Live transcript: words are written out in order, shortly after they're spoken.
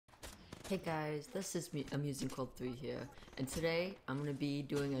Hey guys, this is Amusing Cold 3 here, and today I'm going to be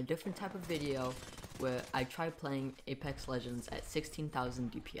doing a different type of video where I try playing Apex Legends at 16,000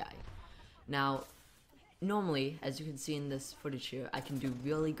 DPI. Now, normally, as you can see in this footage here, I can do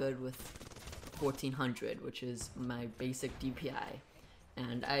really good with 1400, which is my basic DPI,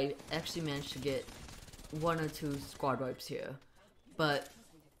 and I actually managed to get 1 or 2 squad wipes here, but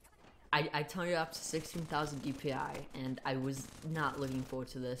I turned it up to 16,000 DPI, and I was not looking forward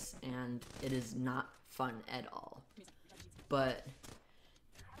to this, and it is not fun at all. But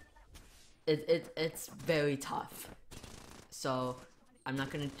it's very tough. So I'm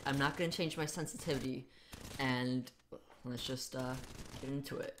not gonna change my sensitivity, and let's just get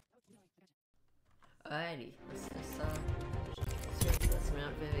into it. Alrighty, let's take this. I'm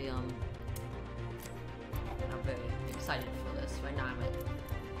not very excited for this. Right now I'm at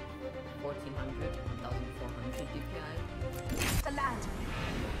 1400, 1400 DPI. The land.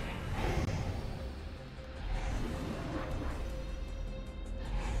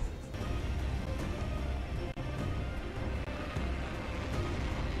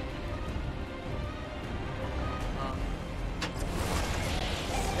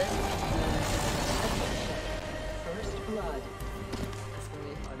 First blood. That's gonna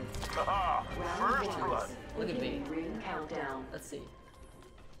be hard. Haha! First blood. Look at me. Ring countdown. Let's see.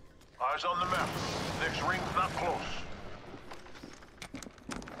 Eyes on the map. Next ring's not close.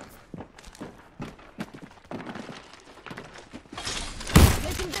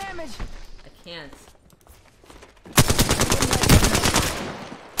 Taking damage. I can't.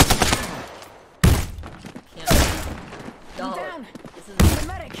 I'm down. This is The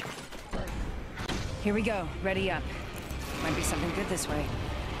medic. Here we go. Ready up. Might be something good this way.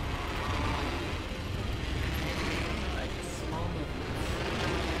 like small movements.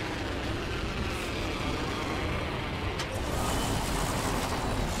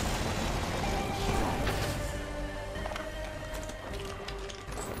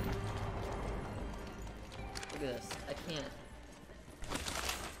 Look at this. I can't.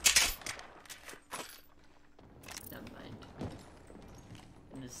 Never mind.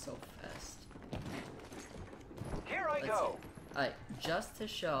 It is so fast. Here I go. Alright, just to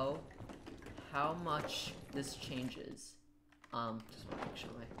show how much this changes. Just want to make sure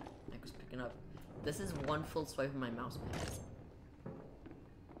my mic was picking up. This is one full swipe of my mouse pad.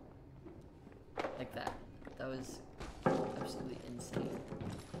 Like that. That was absolutely insane.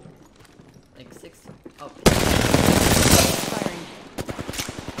 Like 60. Oh. Firing.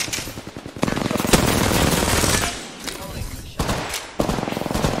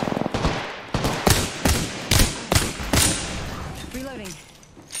 Reloading.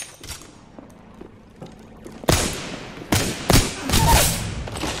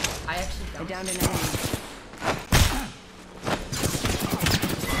 I actually Downed an enemy.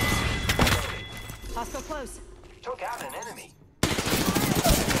 Hostile close. Took out an enemy.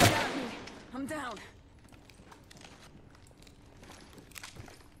 I'm down.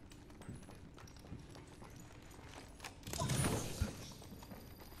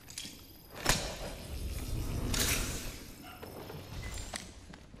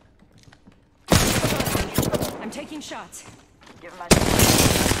 I'm taking shots. Give my.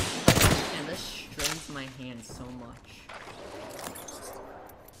 And this strains my hand so much.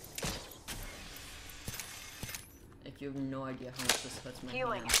 Like, you have no idea how much this hurts my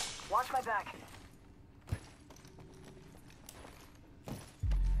Healing. hand. Watch my back.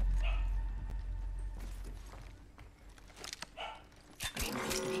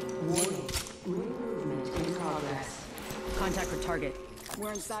 Warning. Ring movement in progress. Contact with target.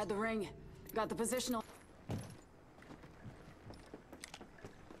 We're inside the ring. Got the positional.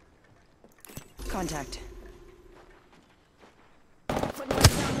 Contact. Putting right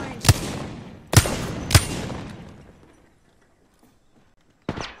down range.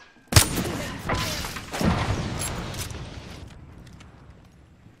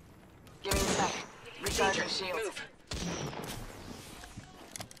 Give me a sec. Recharging shield.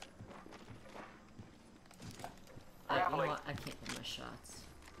 You know what? I can't hit my shots.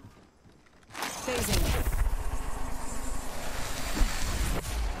 Phasing.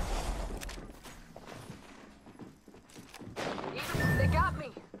 They got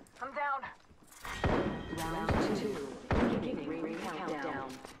me. I'm down. Round 2. Beginning ring countdown.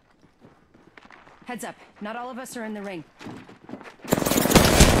 Heads up. Not all of us are in the ring.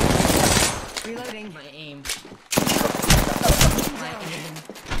 Reloading. My aim. My aim.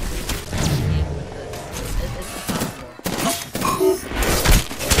 It's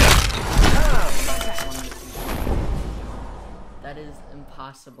impossible. That is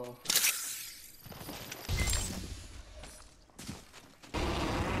impossible.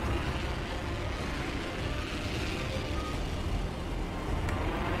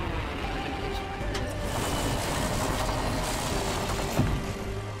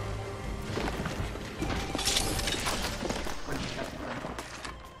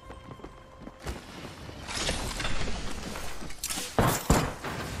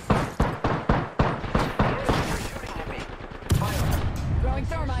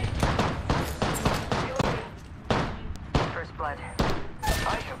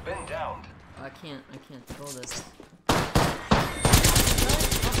 I have been downed. I can't throw this.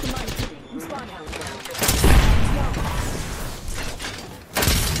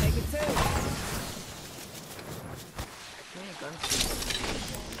 Take it too. Give me a gun.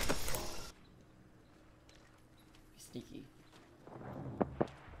 Sneaky.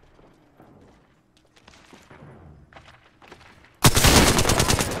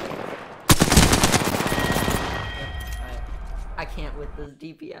 I can't with this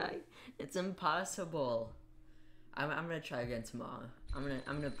DPI. It's impossible. I'm gonna try again tomorrow. I'm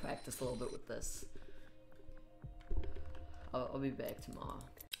gonna practice a little bit with this. I'll be back tomorrow.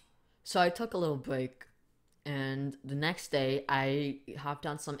 So I took a little break, and the next day I hopped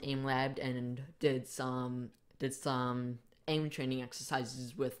on some aim lab and did some aim training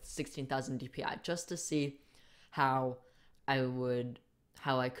exercises with 16,000 DPI just to see how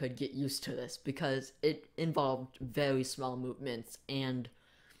I could get used to this, because it involved very small movements, and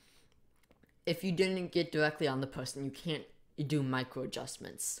if you didn't get directly on the person, you can't do micro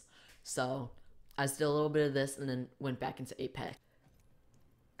adjustments. So I just did a little bit of this and then went back into Apex.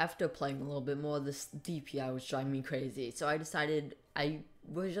 After playing a little bit more, this DPI was driving me crazy, so I decided I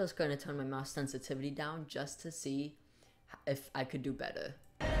was just going to turn my mouse sensitivity down just to see if I could do better.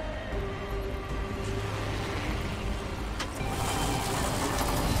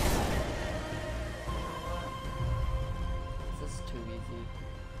 This is too easy.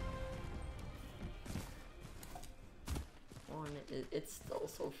 Oh, and it's still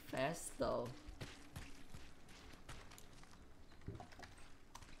so fast though.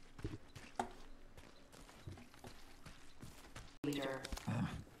 Leader.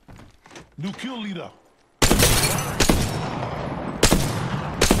 New kill leader.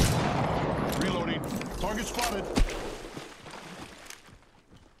 Reloading. Target spotted.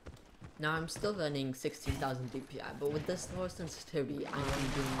 Now I'm still running 16,000 DPI, but with this lower sensitivity, I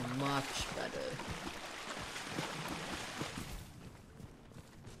am doing much better.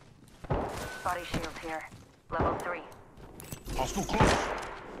 Body shield here. Level 3. Hostile close.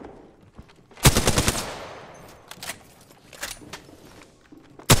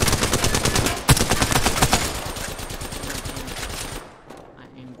 I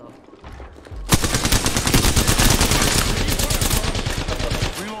aimed though.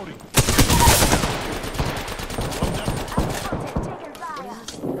 Reloading. I'm down.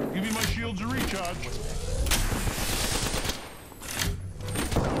 Give me my shields a recharge.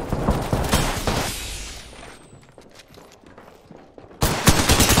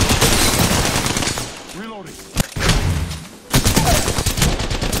 Reloading.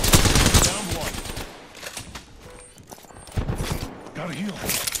 Down one. Gotta heal.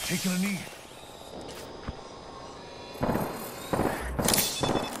 Taking a knee.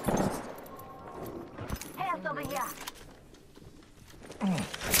 Hands over here.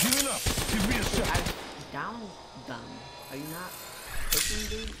 Healing up. Give me a sec. I downed them. Are you not pushing,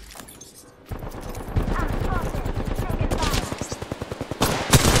 dude? I'm spotted. Taking fire.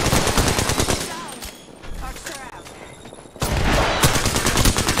 Archer out.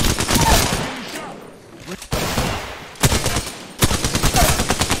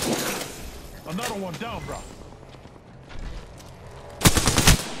 Another one down, bro.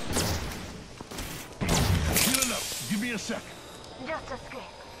 Healing up. Give me a sec. Just escape.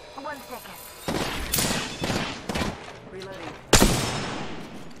 1 second. Reloading.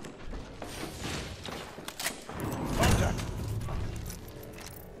 Contact.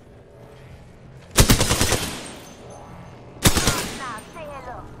 Now, say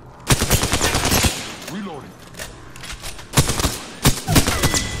hello. Reloading.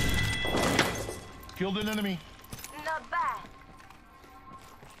 Killed an enemy. Not bad.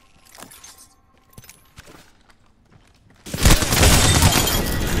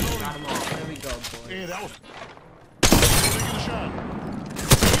 Got them all. There we go, boys. Hey, that was... Taking a shot.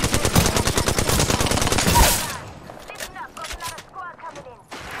 Listen up. Got another squad coming in.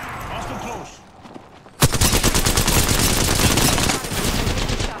 Hostile close.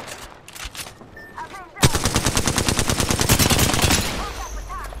 I've been down. Contact with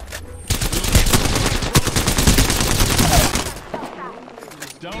top.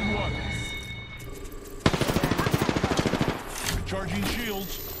 Down one. Charging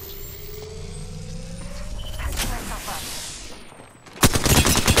shields. Patching myself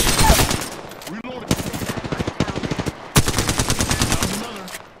Reloading. Down another.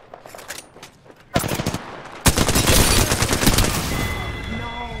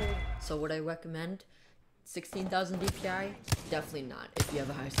 So would I recommend 16,000 DPI? Definitely not if you have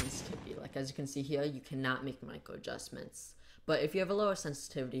a high sensitivity. Like as you can see here, you cannot make micro adjustments. But if you have a lower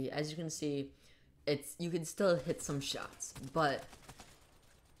sensitivity, as you can see, you can still hit some shots. But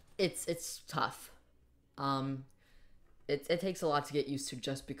it's tough. It takes a lot to get used to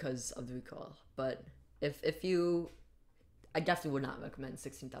just because of the recoil. But if you, I definitely would not recommend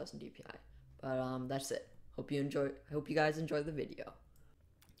 16,000 DPI. But that's it. Hope you guys enjoy the video.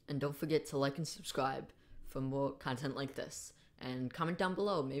 And don't forget to like and subscribe for more content like this. And comment down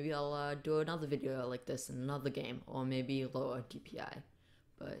below. Maybe I'll do another video like this in another game, or maybe lower DPI.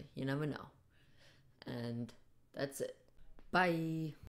 But you never know. And that's it. Bye.